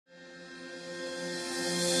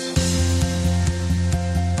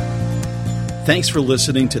Thanks for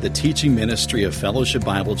listening to the teaching ministry of Fellowship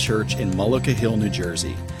Bible Church in Mullica Hill, New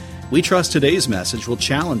Jersey. We trust today's message will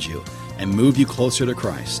challenge you and move you closer to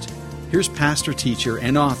Christ. Here's pastor, teacher,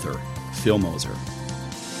 and author, Phil Moser.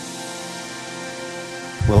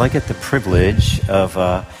 Well, I get the privilege of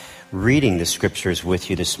reading the scriptures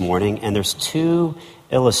with you this morning, and there's two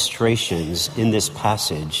illustrations in this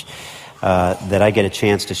passage that I get a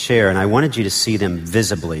chance to share, and I wanted you to see them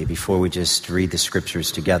visibly before we just read the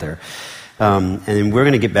scriptures together. And we're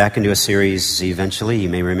going to get back into a series eventually. You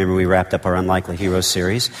may remember we wrapped up our Unlikely Heroes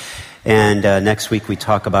series. And next week we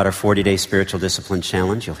talk about our 40-day spiritual discipline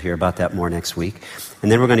challenge. You'll hear about that more next week.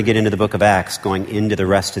 And then we're going to get into the book of Acts going into the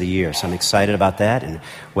rest of the year. So I'm excited about that and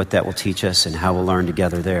what that will teach us and how we'll learn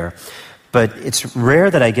together there. But it's rare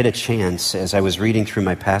that I get a chance, as I was reading through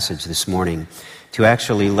my passage this morning, to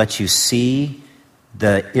actually let you see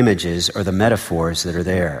the images or the metaphors that are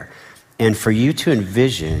there. And for you to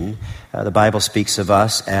envision, the Bible speaks of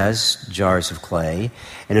us as jars of clay,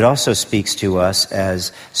 and it also speaks of us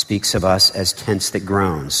as tents that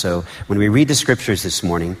groan. So when we read the scriptures this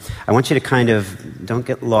morning, I want you to don't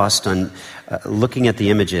get lost on looking at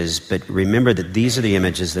the images, but remember that these are the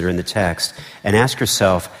images that are in the text, and ask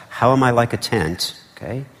yourself, how am I like a tent,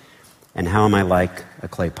 okay? And how am I like a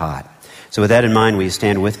clay pot? So with that in mind, will you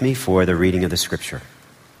stand with me for the reading of the scripture?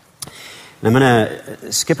 I'm going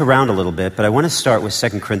to skip around a little bit, but I want to start with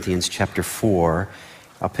 2 Corinthians chapter 4.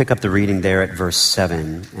 I'll pick up the reading there at verse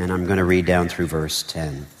 7, and I'm going to read down through verse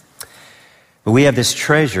 10. But we have this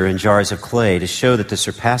treasure in jars of clay to show that the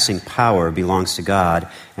surpassing power belongs to God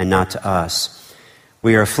and not to us.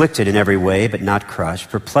 We are afflicted in every way, but not crushed,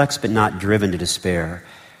 perplexed, but not driven to despair,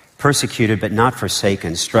 persecuted, but not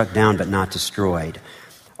forsaken, struck down, but not destroyed,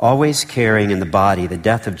 always carrying in the body the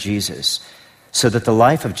death of Jesus, so that the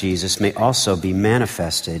life of Jesus may also be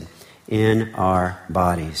manifested in our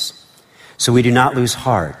bodies. So we do not lose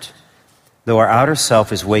heart. Though our outer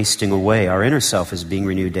self is wasting away, our inner self is being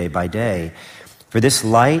renewed day by day. For this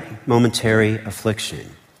light, momentary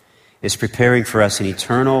affliction is preparing for us an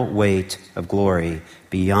eternal weight of glory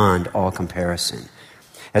beyond all comparison.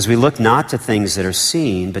 As we look not to things that are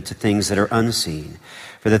seen, but to things that are unseen.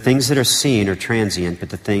 For the things that are seen are transient, but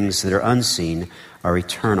the things that are unseen are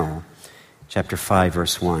eternal. Chapter 5,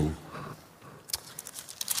 verse 1.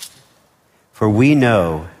 For we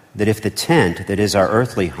know that if the tent that is our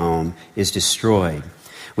earthly home is destroyed,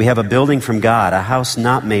 we have a building from God, a house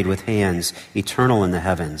not made with hands, eternal in the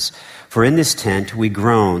heavens. For in this tent we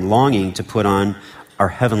groan, longing to put on our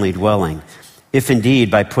heavenly dwelling, if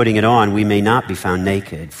indeed by putting it on we may not be found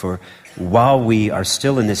naked. For while we are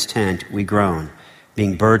still in this tent, we groan,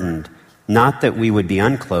 being burdened, not that we would be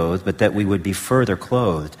unclothed, but that we would be further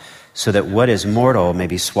clothed, so that what is mortal may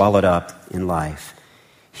be swallowed up in life.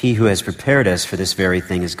 He who has prepared us for this very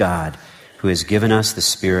thing is God, who has given us the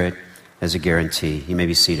Spirit as a guarantee. You may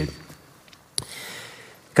be seated.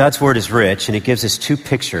 God's Word is rich, and it gives us two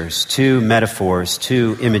pictures, two metaphors,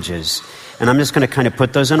 two images. And I'm just going to kind of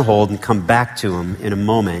put those on hold and come back to them in a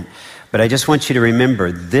moment. But I just want you to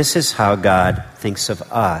remember, this is how God thinks of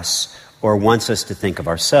us, or wants us to think of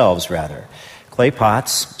ourselves, rather. Clay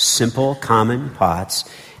pots, simple, common pots,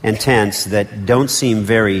 and tents that don't seem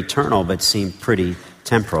very eternal, but seem pretty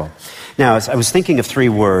temporal. Now, I was thinking of three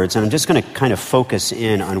words, and I'm just going to kind of focus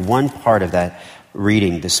in on one part of that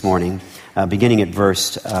reading this morning, beginning at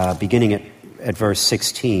verse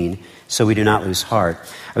 16, so we do not lose heart.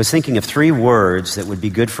 I was thinking of three words that would be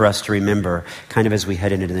good for us to remember kind of as we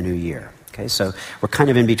head into the new year. Okay, so we're kind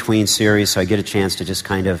of in between series, so I get a chance to just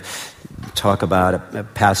kind of talk about a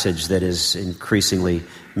passage that is increasingly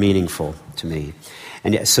meaningful to me.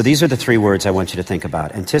 And so these are the three words I want you to think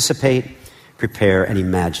about. Anticipate, prepare, and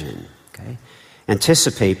imagine. Okay?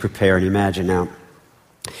 Anticipate, prepare, and imagine. Now,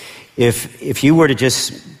 if you were to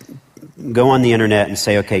just go on the internet and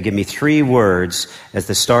say, okay, give me three words at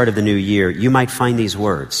the start of the new year, you might find these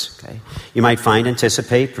words. Okay? You might find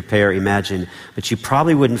anticipate, prepare, imagine, but you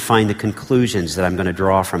probably wouldn't find the conclusions that I'm going to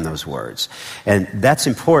draw from those words. And that's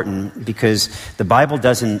important because the Bible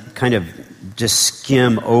doesn't kind of just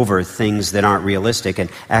skim over things that aren't realistic and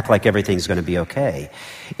act like everything's going to be okay.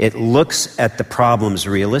 It looks at the problems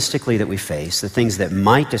realistically that we face, the things that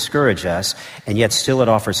might discourage us, and yet still it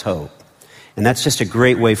offers hope. And that's just a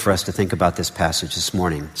great way for us to think about this passage this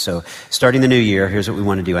morning. So starting the new year, here's what we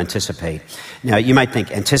want to do, anticipate. Now, you might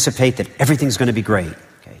think, anticipate that everything's going to be great.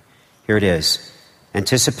 Okay, here it is.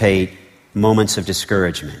 Anticipate moments of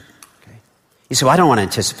discouragement. Okay. You say, well, I don't want to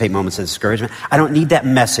anticipate moments of discouragement. I don't need that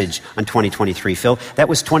message on 2023, Phil. That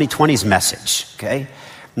was 2020's message, okay?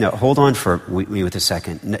 No, hold on for me with a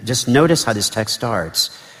second. Just notice how this text starts.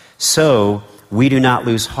 So we do not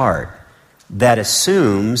lose heart. that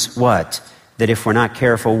assumes what? That if we're not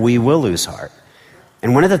careful, we will lose heart.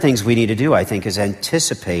 And one of the things we need to do, I think, is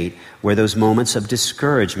anticipate where those moments of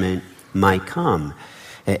discouragement might come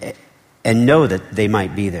and know that they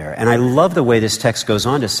might be there. And I love the way this text goes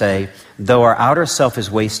on to say, though our outer self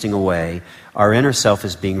is wasting away, our inner self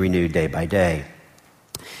is being renewed day by day.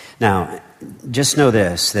 Now, just know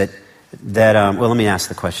this, that well, let me ask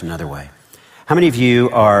the question another way. How many of you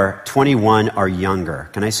are 21 or younger?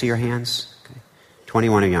 Can I see your hands? Okay.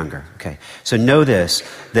 21 or younger. Okay. So know this,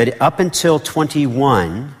 that up until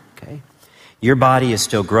 21, okay, your body is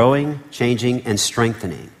still growing, changing, and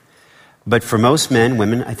strengthening. But for most men,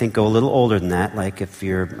 women, I think, go a little older than that. Like if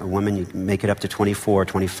you're a woman, you make it up to 24,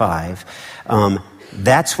 25.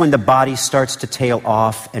 That's when the body starts to tail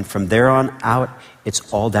off, and from there on out,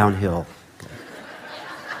 it's all downhill.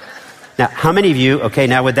 Now, how many of you, okay,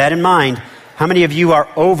 now with that in mind, how many of you are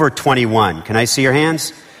over 21? Can I see your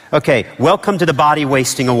hands? Okay, welcome to the body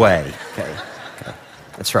wasting away. Okay.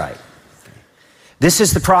 That's right. Okay. This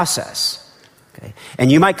is the process. Okay.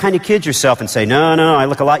 And you might kind of kid yourself and say, no, I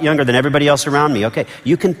look a lot younger than everybody else around me. Okay,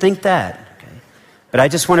 you can think that. Okay. But I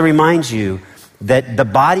just want to remind you that the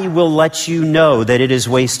body will let you know that it is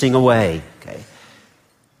wasting away. Okay.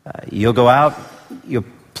 You'll go out, you'll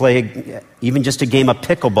play, even just a game of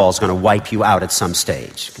pickleball is going to wipe you out at some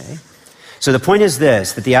stage. Okay. So the point is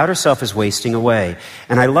this, that the outer self is wasting away.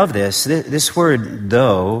 And I love this. This word,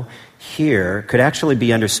 though, here could actually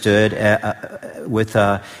be understood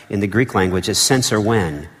in the Greek language as since or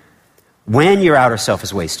when. When your outer self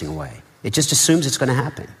is wasting away. It just assumes it's going to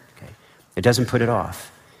happen. Okay? It doesn't put it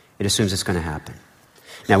off. It assumes it's going to happen.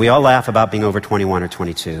 Now, we all laugh about being over 21 or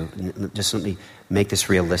 22. Just let me make this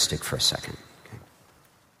realistic for a second.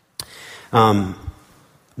 Okay?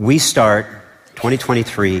 We start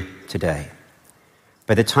 2023 today.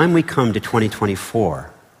 By the time we come to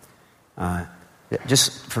 2024,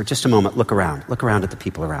 for just a moment, look around. Look around at the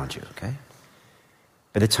people around you, okay?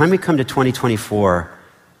 By the time we come to 2024,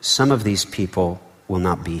 some of these people will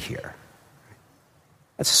not be here.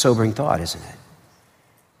 That's a sobering thought, isn't it?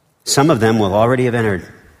 Some of them will already have entered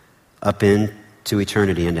up into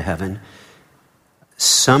eternity, into heaven.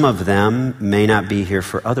 Some of them may not be here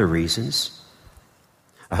for other reasons.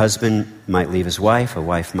 A husband might leave his wife. A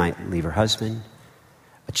wife might leave her husband.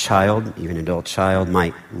 A child, even an adult child,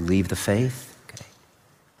 might leave the faith. Okay.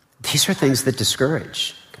 These are things that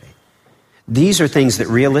discourage. Okay. These are things that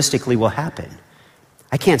realistically will happen.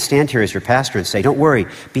 I can't stand here as your pastor and say, don't worry,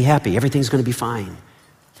 be happy, everything's going to be fine.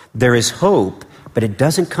 There is hope, but it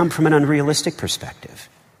doesn't come from an unrealistic perspective.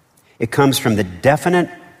 It comes from the definite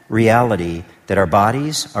reality that our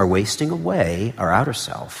bodies are wasting away, our outer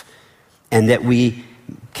self, and that we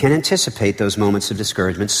can anticipate those moments of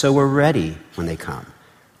discouragement so we're ready when they come.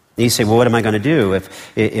 And you say, well, what am I going to do?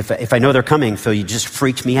 If I know they're coming, Phil, you just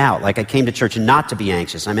freaked me out. Like I came to church not to be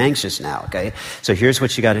anxious. I'm anxious now, okay? So here's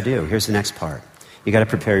what you got to do. Here's the next part. You got to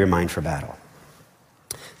prepare your mind for battle.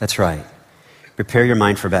 That's right. Prepare your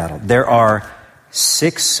mind for battle. There are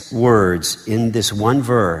 6 words in this one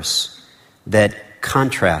verse that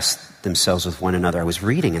contrast themselves with one another. I was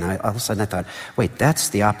reading and all of a sudden I thought, wait, that's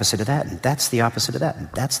the opposite of that, and that's the opposite of that, and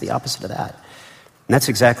that's the opposite of that. And that's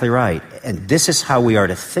exactly right. And this is how we are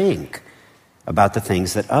to think about the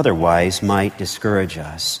things that otherwise might discourage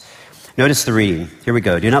us. Notice the reading. Here we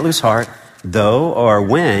go. Do not lose heart, though or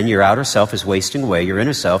when your outer self is wasting away, your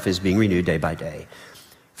inner self is being renewed day by day.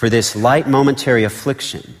 For this light momentary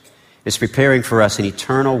affliction is preparing for us an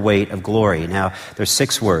eternal weight of glory. Now, there's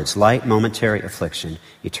 6 words: light momentary affliction,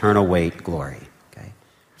 eternal weight, glory. Okay?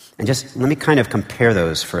 And just let me kind of compare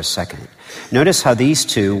those for a second. Notice how these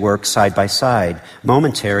two work side by side.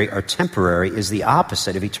 Momentary or temporary is the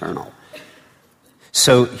opposite of eternal.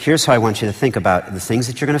 So here's how I want you to think about the things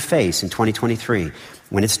that you're going to face in 2023.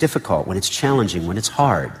 When it's difficult, when it's challenging, when it's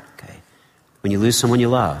hard. Okay? When you lose someone you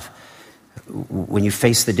love. When you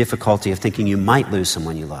face the difficulty of thinking you might lose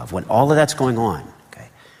someone you love. When all of that's going on. Okay?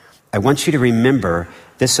 I want you to remember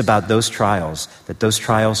this about those trials, that those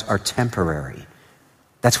trials are temporary.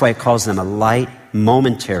 That's why it calls them a light,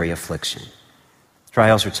 momentary affliction.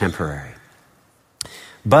 Trials are temporary.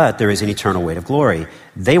 But there is an eternal weight of glory.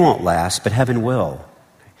 They won't last, but heaven will.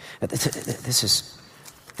 This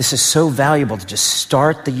is so valuable to just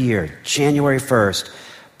start the year, January 1st,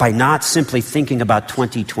 by not simply thinking about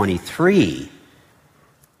 2023,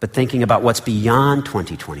 but thinking about what's beyond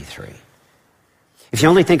 2023. If you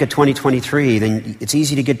only think of 2023, then it's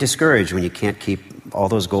easy to get discouraged when you can't keep all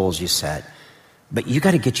those goals you set. But you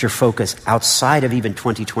got to get your focus outside of even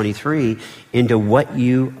 2023 into what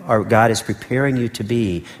God is preparing you to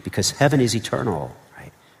be, because heaven is eternal,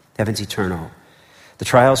 right? Heaven's eternal. The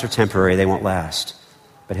trials are temporary, they won't last,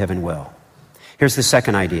 but heaven will. Here's the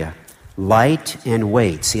second idea. Light and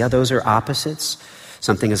weight. See how those are opposites?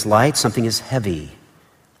 Something is light, something is heavy.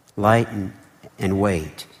 Light and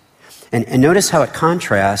weight. And notice how it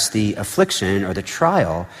contrasts the affliction or the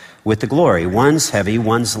trial with the glory. One's heavy,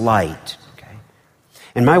 one's light. Okay?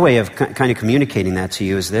 And my way of kind of communicating that to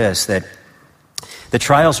you is this, that the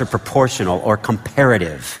trials are proportional or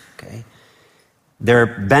comparative. Okay? Their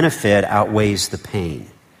benefit outweighs the pain.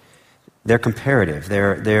 They're comparative.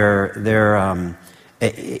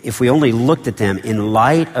 If we only looked at them in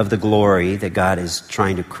light of the glory that God is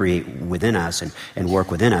trying to create within us and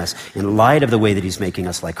work within us, in light of the way that he's making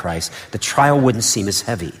us like Christ, the trial wouldn't seem as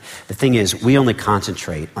heavy. The thing is, we only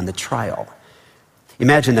concentrate on the trial.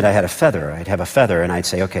 Imagine that I had a feather. I'd have a feather and I'd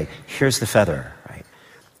say, okay, here's the feather.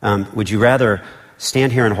 Right? Would you rather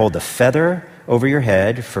stand here and hold the feather over your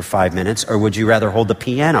head for 5 minutes, or would you rather hold the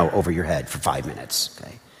piano over your head for 5 minutes?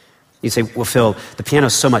 Okay. You say, well, Phil, the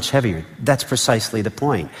piano's so much heavier. That's precisely the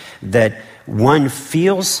point, that one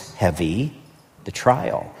feels heavy, the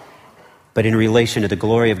trial, but in relation to the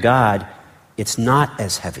glory of God, it's not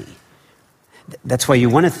as heavy. That's why you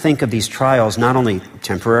want to think of these trials not only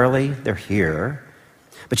temporarily, they're here,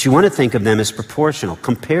 but you want to think of them as proportional.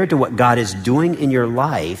 Compared to what God is doing in your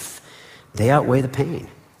life, they outweigh the pain.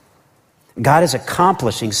 God is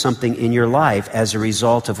accomplishing something in your life as a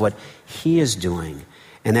result of what he is doing.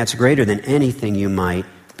 And that's greater than anything you might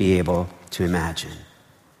be able to imagine.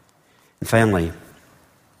 And finally,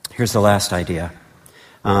 here's the last idea.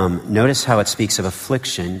 Notice how it speaks of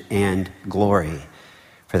affliction and glory.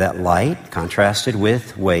 For that light contrasted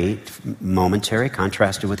with weight, momentary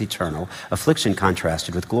contrasted with eternal, affliction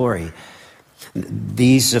contrasted with glory.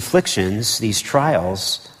 These afflictions, these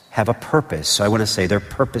trials, have a purpose. So I want to say they're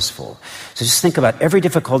purposeful. So just think about every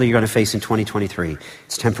difficulty you're going to face in 2023.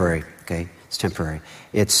 It's temporary, okay? It's temporary.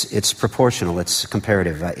 It's proportional. It's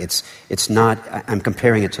comparative. It's not, I'm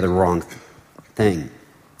comparing it to the wrong thing.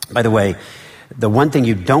 By the way, the one thing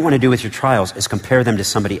you don't want to do with your trials is compare them to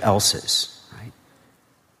somebody else's, right?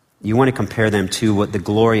 You want to compare them to what the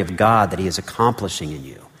glory of God that he is accomplishing in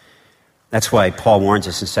you. That's why Paul warns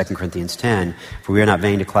us in 2 Corinthians 10, for we are not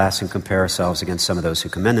vain to class and compare ourselves against some of those who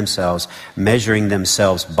commend themselves, measuring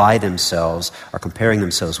themselves by themselves or comparing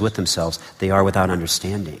themselves with themselves. They are without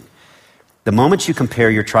understanding. The moment you compare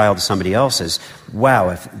your trial to somebody else's,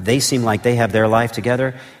 wow, if they seem like they have their life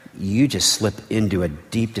together, you just slip into a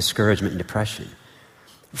deep discouragement and depression.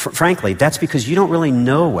 Frankly, that's because you don't really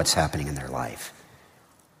know what's happening in their life.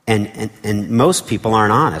 And most people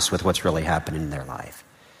aren't honest with what's really happening in their life.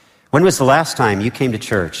 When was the last time you came to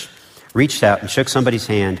church, reached out and shook somebody's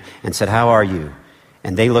hand and said, how are you?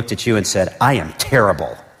 And they looked at you and said, I am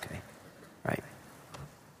terrible. Okay, right?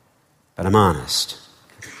 But I'm honest.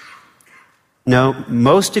 No,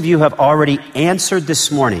 most of you have already answered this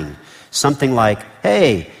morning something like,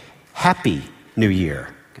 hey, Happy New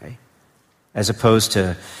Year, okay? As opposed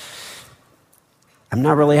to, I'm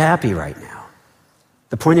not really happy right now.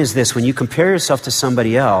 The point is this, when you compare yourself to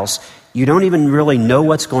somebody else, you don't even really know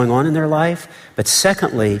what's going on in their life. But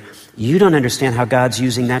secondly, you don't understand how God's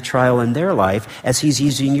using that trial in their life as he's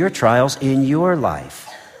using your trials in your life.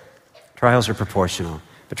 Trials are proportional,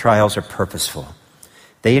 but trials are purposeful.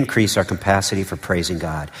 They increase our capacity for praising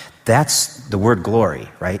God. That's the word glory,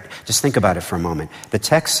 right? Just think about it for a moment. The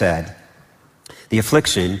text said, the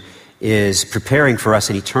affliction is preparing for us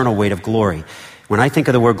an eternal weight of glory. When I think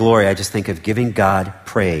of the word glory, I just think of giving God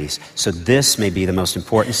praise. So this may be the most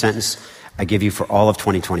important sentence I give you for all of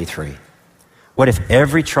 2023. What if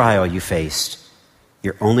every trial you faced,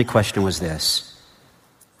 your only question was this: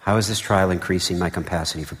 how is this trial increasing my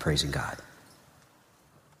capacity for praising God?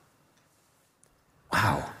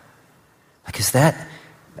 Wow. Like, is that,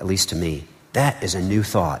 at least to me, that is a new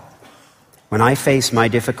thought. When I face my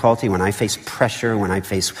difficulty, when I face pressure, when I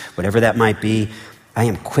face whatever that might be, I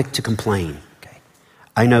am quick to complain.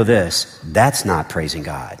 I know this, that's not praising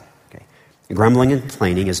God. Okay? Grumbling and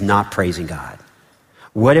complaining is not praising God.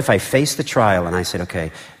 What if I face the trial and I said,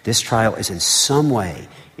 okay, this trial is in some way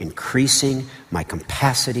increasing my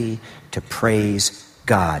capacity to praise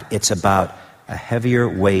God. It's about a heavier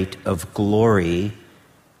weight of glory,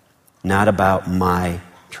 not about my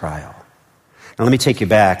trial. Now let me take you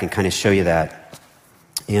back and kind of show you that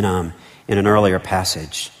in an earlier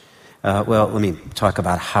passage. Well, let me talk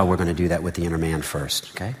about how we're going to do that with the inner man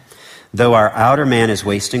first, okay? Though our outer man is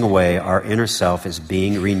wasting away, our inner self is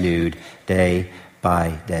being renewed day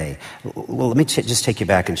by day. Well, let me just take you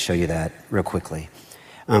back and show you that real quickly.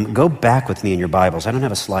 Go back with me in your Bibles. I don't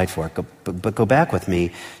have a slide for it, but go back with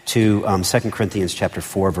me to 2 Corinthians chapter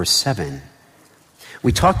 4, verse 7.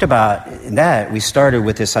 We talked about that. We started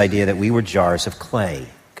with this idea that we were jars of clay,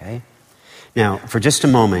 okay? Now, for just a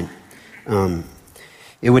moment,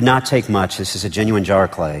 it would not take much. This is a genuine jar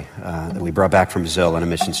of clay that we brought back from Brazil on a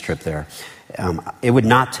missions trip there. It would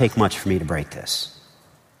not take much for me to break this.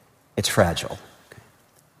 It's fragile. Okay?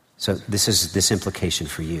 So this is this implication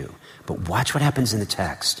for you. But watch what happens in the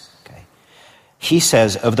text. Okay? He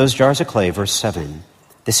says, of those jars of clay, verse 7,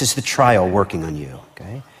 this is the trial working on you.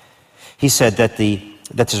 Okay? He said that the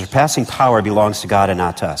surpassing power belongs to God and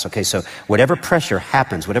not to us. Okay, so whatever pressure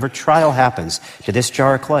happens, whatever trial happens to this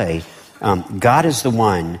jar of clay, God is the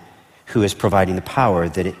one who is providing the power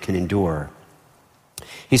that it can endure.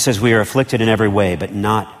 He says we are afflicted in every way, but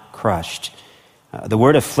not crushed. The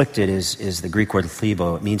word afflicted is the Greek word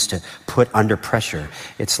phebo. It means to put under pressure.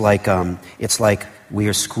 It's like we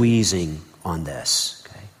are squeezing on this.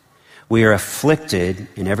 Okay? We are afflicted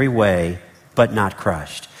in every way, but not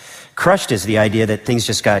crushed. Crushed is the idea that things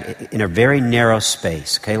just got in a very narrow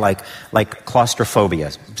space, okay, like claustrophobia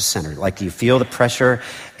centered. Like you feel the pressure,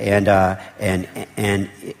 and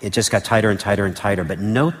it just got tighter and tighter and tighter. But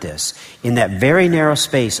note this: in that very narrow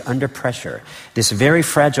space under pressure, this very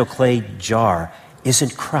fragile clay jar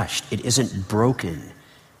isn't crushed. It isn't broken.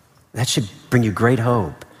 That should bring you great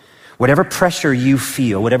hope. Whatever pressure you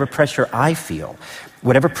feel, whatever pressure I feel,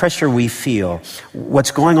 whatever pressure we feel, what's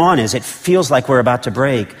going on is it feels like we're about to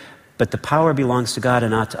break. But the power belongs to God and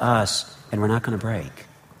not to us, and we're not going to break.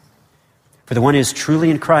 For the one who is truly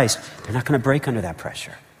in Christ, they're not going to break under that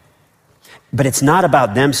pressure. But it's not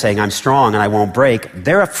about them saying, I'm strong and I won't break.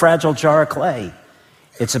 They're a fragile jar of clay.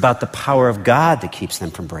 It's about the power of God that keeps them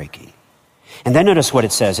from breaking. And then notice what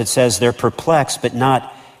it says. It says they're perplexed but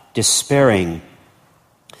not despairing.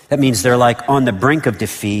 That means they're like on the brink of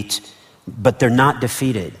defeat, but they're not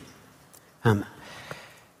defeated.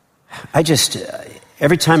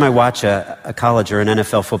 Every time I watch a college or an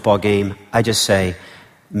NFL football game, I just say,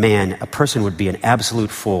 man, a person would be an absolute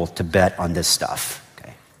fool to bet on this stuff.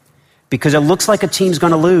 Okay? Because it looks like a team's going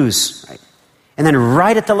to lose. Right? And then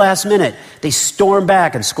right at the last minute, they storm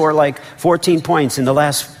back and score like 14 points in the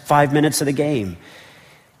last 5 minutes of the game.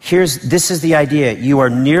 This is the idea. You are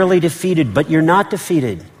nearly defeated, but you're not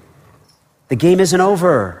defeated. The game isn't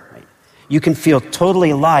over. You can feel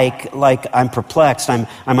totally like I'm perplexed. I'm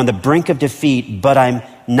on the brink of defeat, but I'm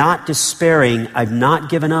not despairing. I've not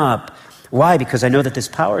given up. Why? Because I know that this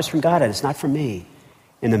power is from God and it's not from me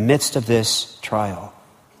in the midst of this trial.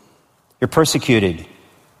 You're persecuted,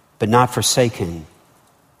 but not forsaken.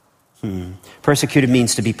 Persecuted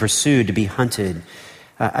means to be pursued, to be hunted.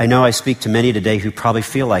 I know I speak to many today who probably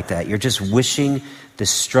feel like that. You're just wishing the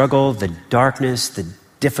struggle, the darkness, the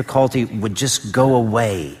difficulty would just go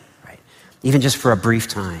away. Even just for a brief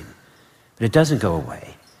time. But it doesn't go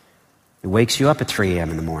away. It wakes you up at 3 a.m.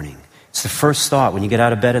 in the morning. It's the first thought when you get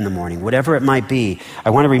out of bed in the morning. Whatever it might be, I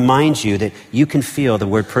want to remind you that you can feel the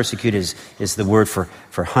word persecuted is the word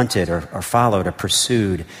for hunted or followed or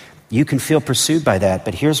pursued. You can feel pursued by that,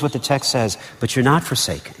 but here's what the text says, but you're not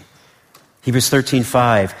forsaken. Hebrews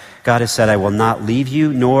 13:5, God has said, I will not leave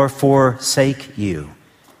you nor forsake you.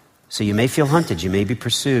 So you may feel hunted, you may be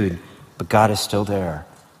pursued, but God is still there.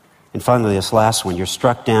 And finally, this last one, you're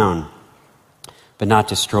struck down, but not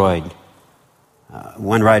destroyed.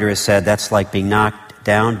 One writer has said that's like being knocked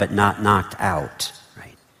down, but not knocked out.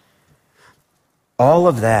 Right? All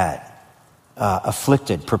of that,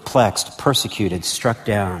 afflicted, perplexed, persecuted, struck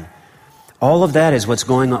down, all of that is what's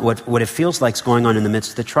going on, what it feels like is going on in the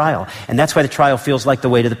midst of the trial. And that's why the trial feels like the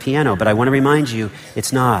weight of the piano. But I want to remind you,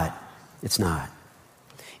 it's not. It's not.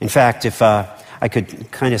 In fact, if I could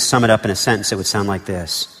kind of sum it up in a sentence, it would sound like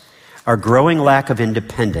this. Our growing lack of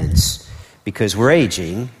independence, because we're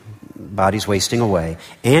aging, body's wasting away,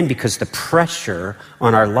 and because the pressure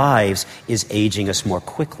on our lives is aging us more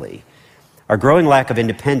quickly. Our growing lack of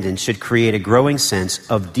independence should create a growing sense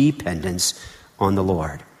of dependence on the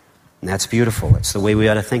Lord. And that's beautiful. It's the way we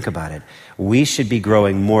ought to think about it. We should be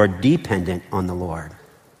growing more dependent on the Lord.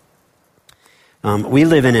 We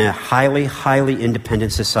live in a highly, highly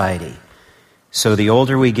independent society. So the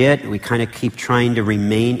older we get, we kind of keep trying to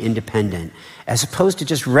remain independent, as opposed to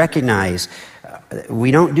just recognize we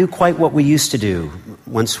don't do quite what we used to do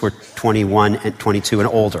once we're 21 and 22 and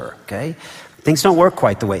older, okay? Things don't work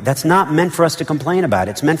quite the way. That's not meant for us to complain about.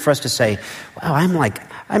 It's meant for us to say, wow,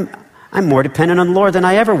 I'm more dependent on the Lord than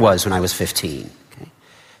I ever was when I was 15. Okay?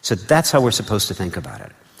 So that's how we're supposed to think about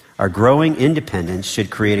it. Our growing independence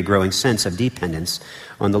should create a growing sense of dependence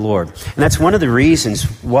on the Lord. And that's one of the reasons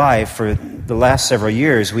why for the last several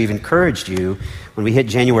years we've encouraged you, when we hit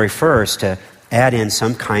January 1st, add in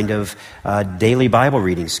some kind of daily Bible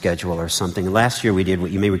reading schedule or something. Last year we did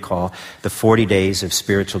what you may recall the 40 Days of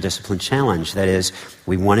Spiritual Discipline Challenge. That is,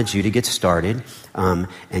 we wanted you to get started and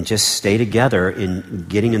just stay together in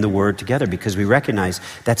getting in the Word together, because we recognize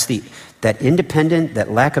that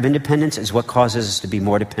lack of independence is what causes us to be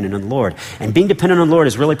more dependent on the Lord. And being dependent on the Lord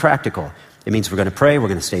is really practical. It means we're going to pray, we're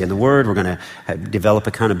going to stay in the Word, we're going to develop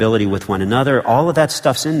accountability with one another. All of that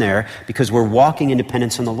stuff's in there because we're walking in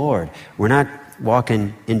dependence on the Lord. We're not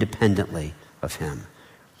walking independently of Him.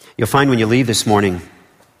 You'll find when you leave this morning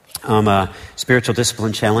a spiritual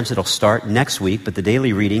discipline challenge that'll start next week, but the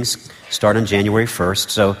daily readings start on January 1st,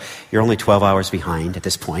 so you're only 12 hours behind at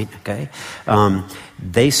this point, okay?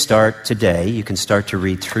 They start today. You can start to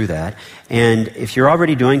read through that. And if you're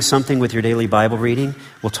already doing something with your daily Bible reading,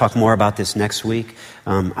 we'll talk more about this next week.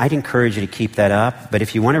 I'd encourage you to keep that up, but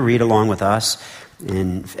if you want to read along with us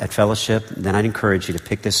at Fellowship, then I'd encourage you to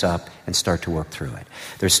pick this up and start to work through it.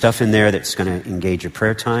 There's stuff in there that's going to engage your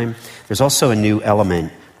prayer time. There's also a new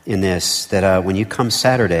element in this that when you come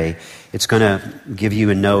Saturday, it's going to give you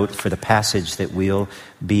a note for the passage that we'll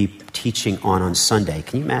be teaching on Sunday.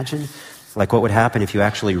 Can you imagine like what would happen if you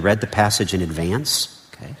actually read the passage in advance,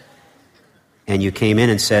 okay? And you came in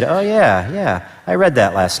and said, oh yeah, I read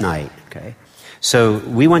that last night, okay? So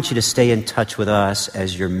we want you to stay in touch with us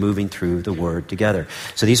as you're moving through the Word together.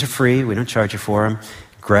 So these are free. We don't charge you for them.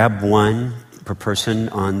 Grab one per person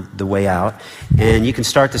on the way out. And you can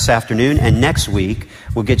start this afternoon. And next week,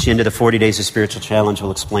 we'll get you into the 40 Days of Spiritual Challenge.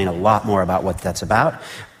 We'll explain a lot more about what that's about.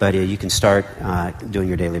 But you can start doing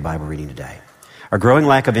your daily Bible reading today. Our growing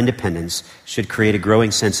lack of independence should create a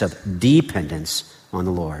growing sense of dependence on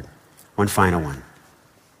the Lord. One final one.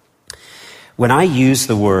 When I use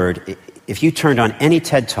the word, if you turned on any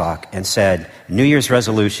TED Talk and said, New Year's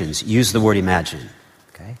resolutions, use the word imagine,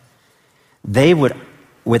 okay? They would,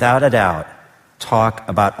 without a doubt, talk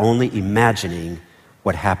about only imagining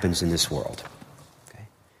what happens in this world. Okay?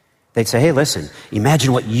 They'd say, hey, listen,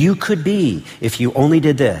 imagine what you could be if you only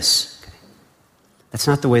did this. Okay? That's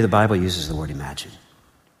not the way the Bible uses the word imagine.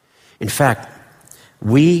 In fact,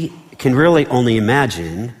 we can really only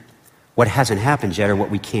imagine what hasn't happened yet or what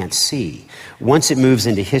we can't see. Once it moves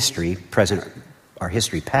into history, present or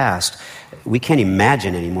history past, we can't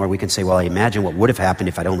imagine anymore. We can say, well, I imagine what would have happened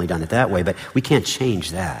if I'd only done it that way, but we can't change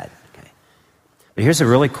that. But here's a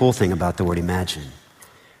really cool thing about the word imagine.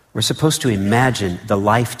 We're supposed to imagine the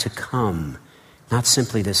life to come, not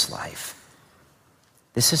simply this life.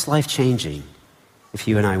 This is life-changing if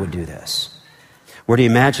you and I would do this. We're to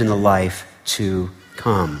imagine the life to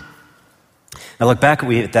come. Now look back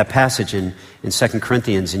at that passage in 2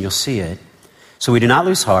 Corinthians and you'll see it. So we do not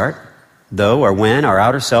lose heart, though or when our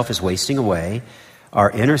outer self is wasting away,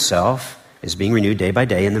 our inner self is being renewed day by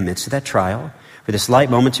day in the midst of that trial. For this light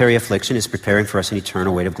momentary affliction is preparing for us an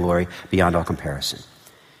eternal weight of glory beyond all comparison.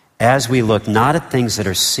 As we look not at things that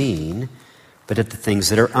are seen, but at the things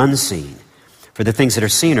that are unseen. For the things that are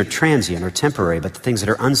seen are transient or temporary, but the things that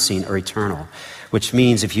are unseen are eternal. Which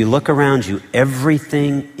means if you look around you,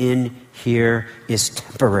 everything in here is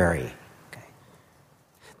temporary. Okay?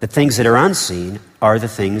 The things that are unseen are the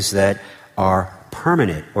things that are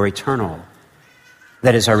permanent or eternal.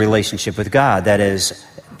 That is our relationship with God. That is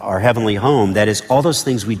our heavenly home. That is all those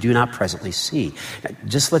things we do not presently see. Now,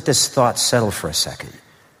 just let this thought settle for a second.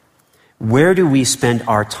 Where do we spend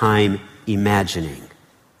our time imagining?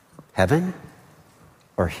 Heaven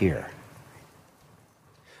or here?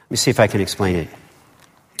 Let me see if I can explain it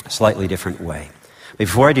a slightly different way.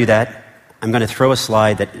 Before I do that, I'm going to throw a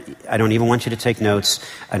slide that I don't even want you to take notes.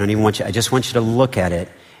 I just want you to look at it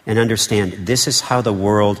and understand this is how the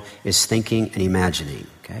world is thinking and imagining,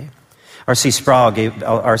 okay? R.C. Sproul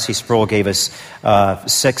gave us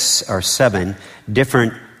 6 or 7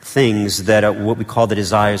 different things that are what we call the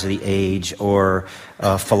desires of the age or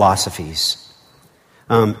philosophies.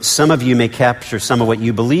 Some of you may capture some of what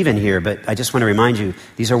you believe in here, but I just want to remind you,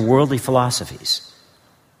 these are worldly philosophies.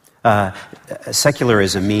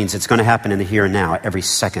 Secularism means it's going to happen in the here and now. Every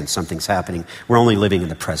second something's happening. We're only living in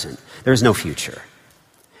the present. There's no future.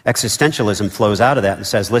 Existentialism flows out of that and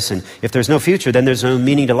says, listen, if there's no future, then there's no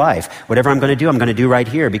meaning to life. Whatever I'm going to do right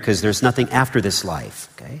here because there's nothing after this life.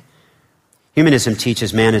 Okay? Humanism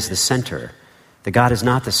teaches man is the center, that God is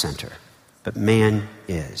not the center, but man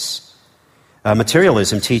is.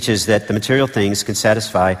 Materialism teaches that the material things can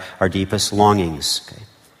satisfy our deepest longings. Okay?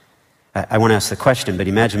 I want to ask the question, but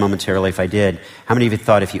imagine momentarily if I did, how many of you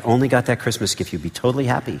thought if you only got that Christmas gift, you'd be totally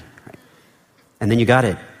happy? Right? And then you got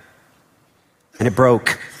it. And it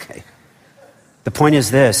broke. Okay. The point is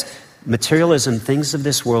this, materialism, things of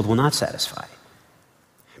this world will not satisfy.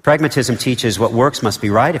 Pragmatism teaches what works must be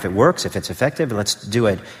right. If it works, if it's effective, let's do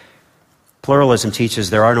it. Pluralism teaches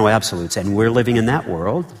there are no absolutes, and we're living in that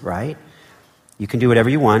world, right? You can do whatever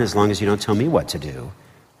you want as long as you don't tell me what to do.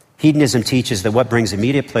 Hedonism teaches that what brings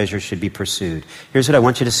immediate pleasure should be pursued. Here's what I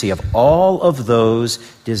want you to see. Of all of those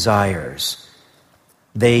desires,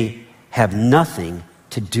 they have nothing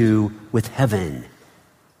to do with heaven.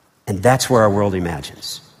 And that's where our world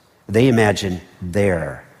imagines. They imagine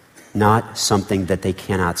there, not something that they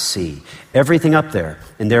cannot see. Everything up there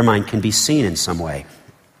in their mind can be seen in some way.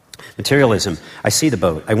 Materialism, I see the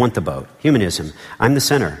boat, I want the boat. Humanism, I'm the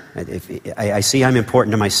center. I see I'm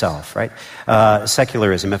important to myself, right?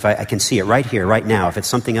 Secularism, if I can see it right here, right now. If it's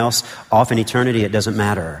something else off in eternity, it doesn't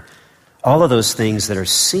matter. All of those things that are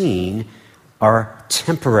seen are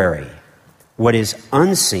temporary. What is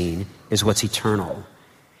unseen is what's eternal.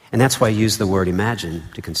 And that's why I use the word imagine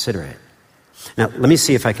to consider it. Now, let me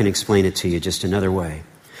see if I can explain it to you just another way.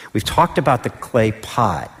 We've talked about the clay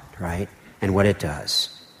pot, right, and what it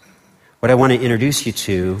does. What I want to introduce you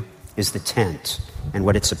to is the tent and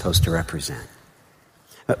what it's supposed to represent.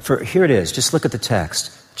 Here it is. Just look at the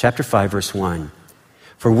text. Chapter 5, verse 1.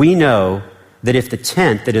 For we know that if the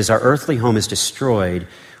tent that is our earthly home is destroyed,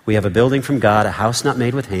 we have a building from God, a house not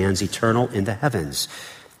made with hands, eternal in the heavens.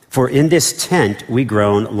 For in this tent we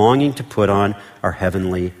groan, longing to put on our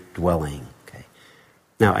heavenly dwelling. Okay.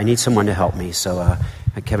 Now, I need someone to help me. So,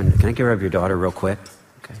 Kevin, can I get rid of your daughter real quick?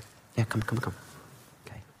 Okay. Yeah, come.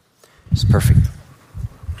 It's perfect.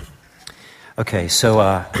 Okay,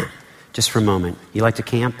 so just for a moment. You like to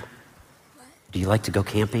camp? What? Do you like to go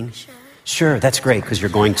camping? Sure. Sure, that's great, because you're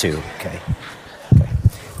going to. Okay.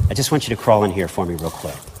 I just want you to crawl in here for me real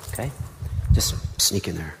quick, okay? Just sneak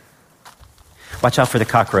in there. Watch out for the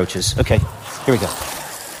cockroaches. Okay, here we go.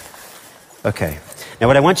 Okay. Now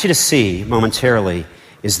what I want you to see momentarily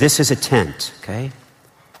is this is a tent, okay?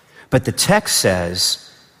 But the text says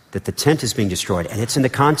that the tent is being destroyed, and it's in the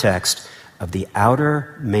context of the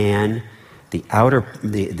outer man, the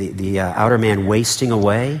outer man wasting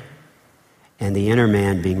away, and the inner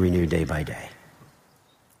man being renewed day by day.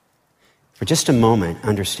 For just a moment,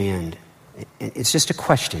 understand, it's just a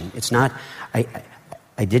question. It's not, I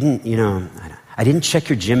didn't check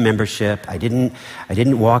your gym membership. I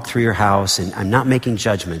didn't walk through your house, and I'm not making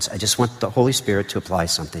judgments. I just want the Holy Spirit to apply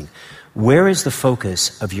something. Where is the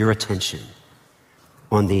focus of your attention?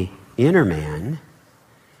 On the inner man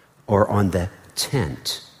or on the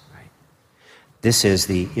tent? Right? This is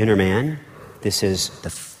the inner man. This is the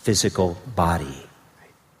physical body.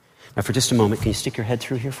 Right? Now, for just a moment, can you stick your head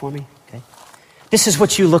through here for me? Okay. This is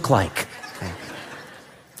what you look like. Okay.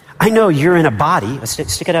 I know you're in a body.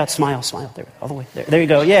 Stick it out. Smile. There, all the way. There you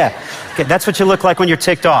go. Yeah. Okay. That's what you look like when you're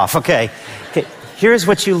ticked off. Okay. Here's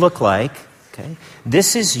what you look like. Okay.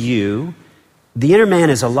 This is you. The inner man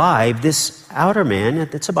is alive. This outer man,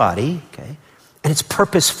 it's a body, okay? And it's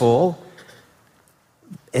purposeful.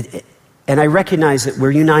 And I recognize that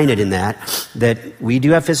we're united in that we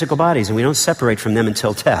do have physical bodies and we don't separate from them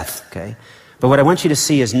until death, okay? But what I want you to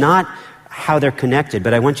see is not how they're connected,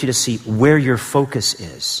 but I want you to see where your focus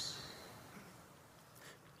is.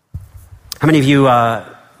 How many of you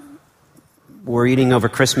were eating over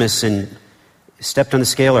Christmas and stepped on the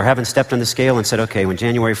scale or haven't stepped on the scale and said, okay, when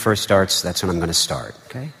January 1st starts, that's when I'm going to start,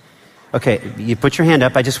 okay? Okay, you put your hand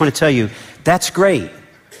up. I just want to tell you, that's great,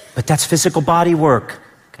 but that's physical body work,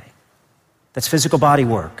 okay? That's physical body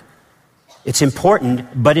work. It's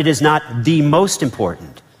important, but it is not the most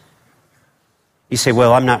important. You say,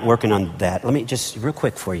 well, I'm not working on that. Let me just, real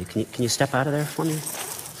quick for you, can you step out of there for me?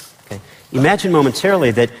 Okay. Imagine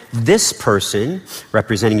momentarily that this person,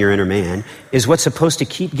 representing your inner man, is what's supposed to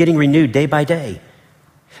keep getting renewed day by day.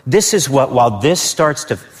 This is what, while this starts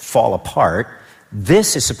to fall apart,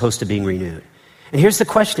 this is supposed to be renewed. And here's the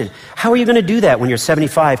question. How are you going to do that when you're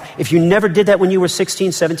 75 if you never did that when you were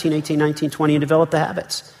 16, 17, 18, 19, 20 and developed the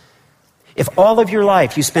habits? If all of your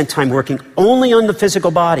life you spent time working only on the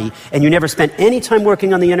physical body and you never spent any time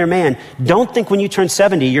working on the inner man, don't think when you turn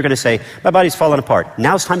 70 you're going to say, my body's falling apart.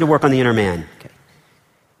 Now it's time to work on the inner man. Okay.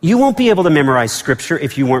 You won't be able to memorize Scripture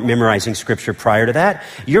if you weren't memorizing Scripture prior to that.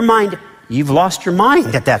 Your mind, you've lost your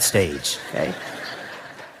mind at that stage. Okay.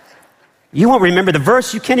 You won't remember the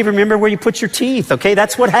verse. You can't even remember where you put your teeth. Okay,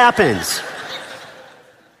 that's what happens.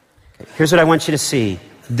 Okay. Here's what I want you to see.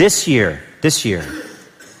 This year,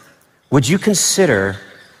 would you consider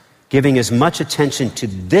giving as much attention to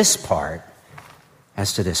this part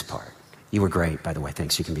as to this part? You were great, by the way.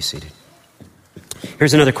 Thanks. You can be seated.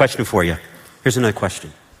 Here's another question for you. Here's another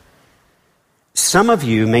question. Some of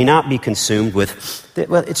you may not be consumed with,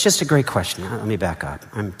 well, it's just a great question. Let me back up.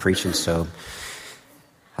 I'm preaching, so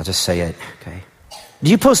I'll just say it, okay? Do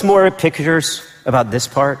you post more pictures about this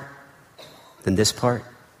part than this part?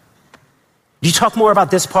 Do you talk more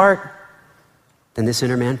about this part than this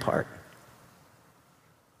inner man part?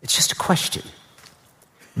 It's just a question.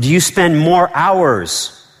 Do you spend more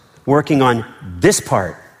hours working on this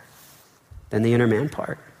part than the inner man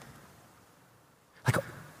part? Like,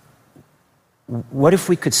 what if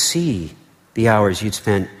we could see the hours you'd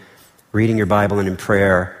spent reading your Bible and in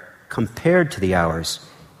prayer compared to the hours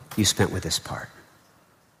you spent with this part?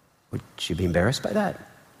 Would you be embarrassed by that?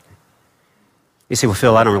 You say, well,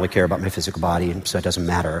 Phil, I don't really care about my physical body, and so it doesn't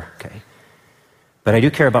matter, okay? But I do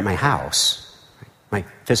care about my house, my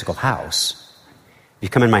physical house. If you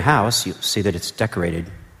come in my house, you'll see that it's decorated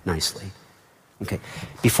nicely. Okay.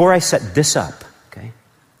 Before I set this up, okay,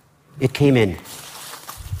 it came in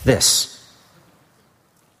this.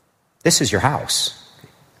 This is your house, okay?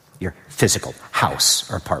 Your physical house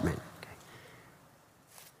or apartment. Okay.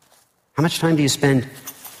 How much time do you spend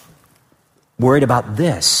worried about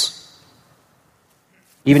this?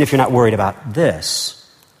 Even if you're not worried about this,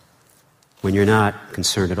 when you're not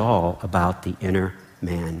concerned at all about the inner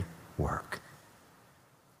man work.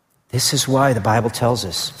 This is why the Bible tells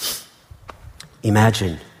us,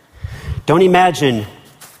 imagine. Don't imagine,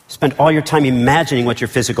 spend all your time imagining what your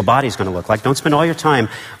physical body is going to look like. Don't spend all your time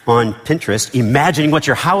on Pinterest imagining what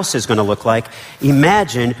your house is going to look like.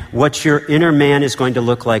 Imagine what your inner man is going to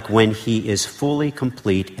look like when he is fully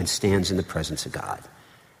complete and stands in the presence of God.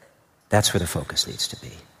 That's where the focus needs to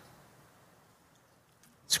be.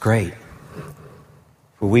 It's great.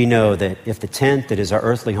 For we know that if the tent that is our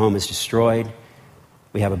earthly home is destroyed,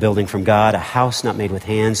 we have a building from God, a house not made with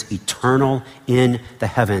hands, eternal in the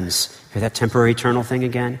heavens. Hear that temporary eternal thing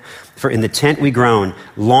again? For in the tent we groan,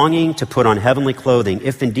 longing to put on heavenly clothing,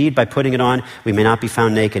 if indeed by putting it on we may not be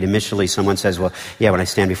found naked. Initially someone says, well, yeah, when I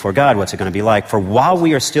stand before God, what's it going to be like? For while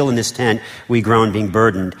we are still in this tent, we groan being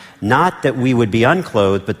burdened, not that we would be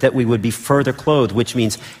unclothed, but that we would be further clothed, which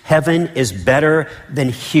means heaven is better than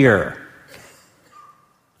here.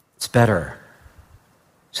 It's better,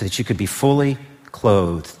 so that you could be fully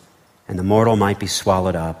clothed and the mortal might be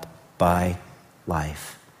swallowed up by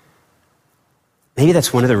life. Maybe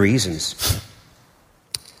that's one of the reasons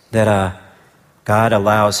that God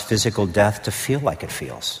allows physical death to feel like it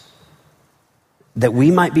feels. That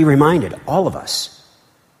we might be reminded, all of us,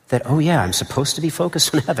 that, oh yeah, I'm supposed to be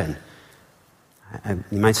focused on heaven.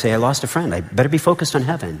 You might say, I lost a friend. I better be focused on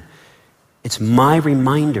heaven. It's my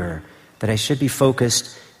reminder that I should be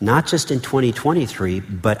focused not just in 2023,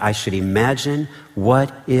 but I should imagine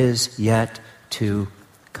what is yet to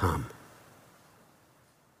come.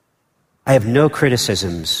 I have no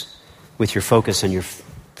criticisms with your focus on your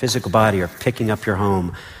physical body or picking up your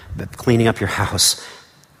home, but cleaning up your house.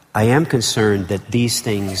 I am concerned that these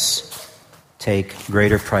things take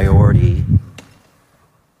greater priority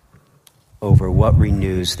over what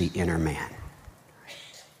renews the inner man.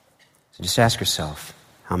 So just ask yourself,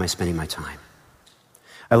 how am I spending my time?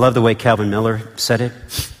 I love the way Calvin Miller said it.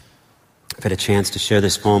 I've had a chance to share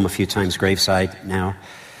this poem a few times graveside now.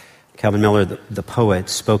 Calvin Miller, the poet,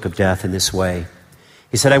 spoke of death in this way.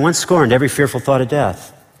 He said, I once scorned every fearful thought of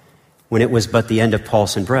death when it was but the end of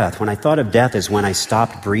pulse and breath. When I thought of death as when I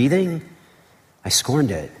stopped breathing, I scorned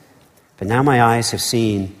it. But now my eyes have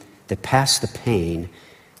seen that past the pain,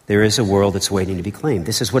 there is a world that's waiting to be claimed.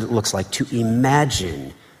 This is what it looks like to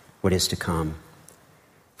imagine what is to come.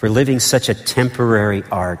 For living such a temporary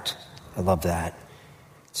art, I love that.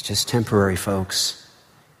 It's just temporary, folks.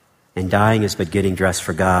 And dying is but getting dressed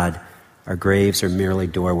for God. Our graves are merely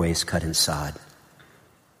doorways cut in sod.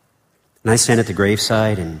 And I stand at the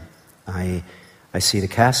graveside and I see the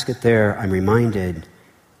casket there. I'm reminded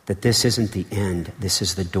that this isn't the end. This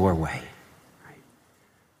is the doorway. Right?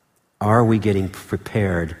 Are we getting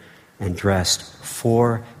prepared and dressed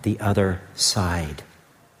for the other side?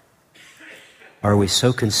 Are we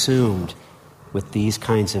so consumed with these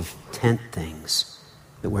kinds of tent things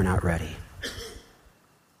that we're not ready?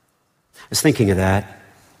 I was thinking of that,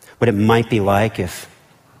 what it might be like if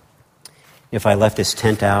I left this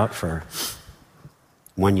tent out for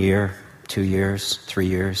 1 year, 2 years, 3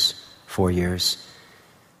 years, 4 years,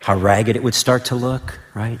 how ragged it would start to look,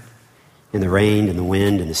 right? In the rain, in the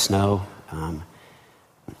wind, in the snow.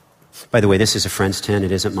 By the way, this is a friend's tent.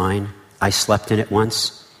 It isn't mine. I slept in it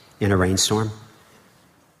once in a rainstorm.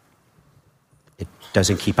 It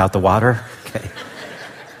doesn't keep out the water. Okay.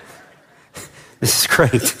 This is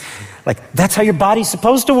great. Like, that's how your body's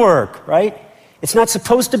supposed to work, right? It's not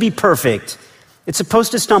supposed to be perfect. It's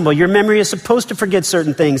supposed to stumble. Your memory is supposed to forget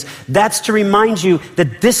certain things. That's to remind you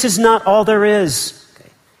that this is not all there is. Okay.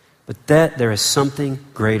 But that there is something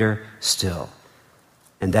greater still.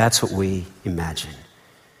 And that's what we imagine.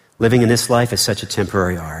 Living in this life is such a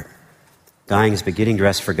temporary art. Dying is but getting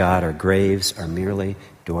dressed for God. Our graves are merely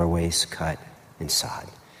doorways cut and sod.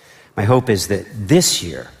 My hope is that this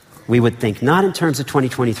year we would think not in terms of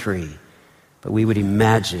 2023, but we would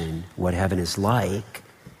imagine what heaven is like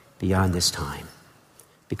beyond this time,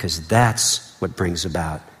 because that's what brings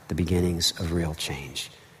about the beginnings of real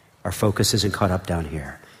change. Our focus isn't caught up down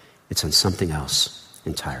here. It's on something else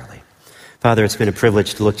entirely. Father, it's been a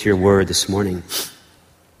privilege to look to your word this morning,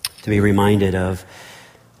 to be reminded of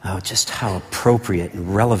just how appropriate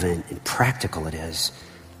and relevant and practical it is.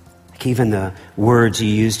 Like even the words you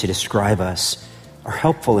use to describe us are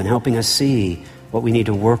helpful in helping us see what we need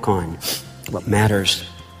to work on, what matters.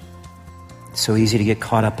 It's so easy to get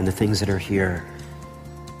caught up in the things that are here.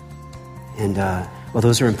 And well,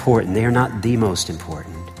 those are important. They are not the most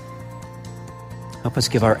important. Help us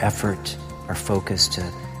give our effort, our focus to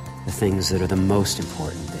the things that are the most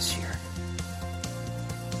important this year.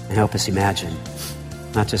 And help us imagine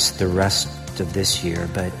not just the rest of this year,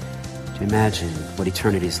 but to imagine what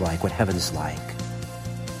eternity is like, what heaven's like,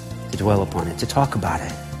 to dwell upon it, to talk about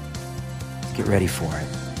it, to get ready for it.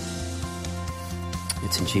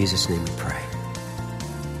 It's in Jesus' name we pray.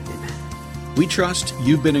 Amen. We trust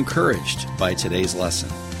you've been encouraged by today's lesson.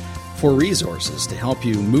 For resources to help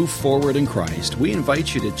you move forward in Christ, we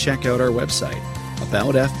invite you to check out our website,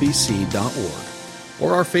 aboutfbc.org,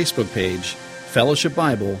 or our Facebook page, Fellowship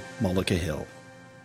Bible, Mullica Hill.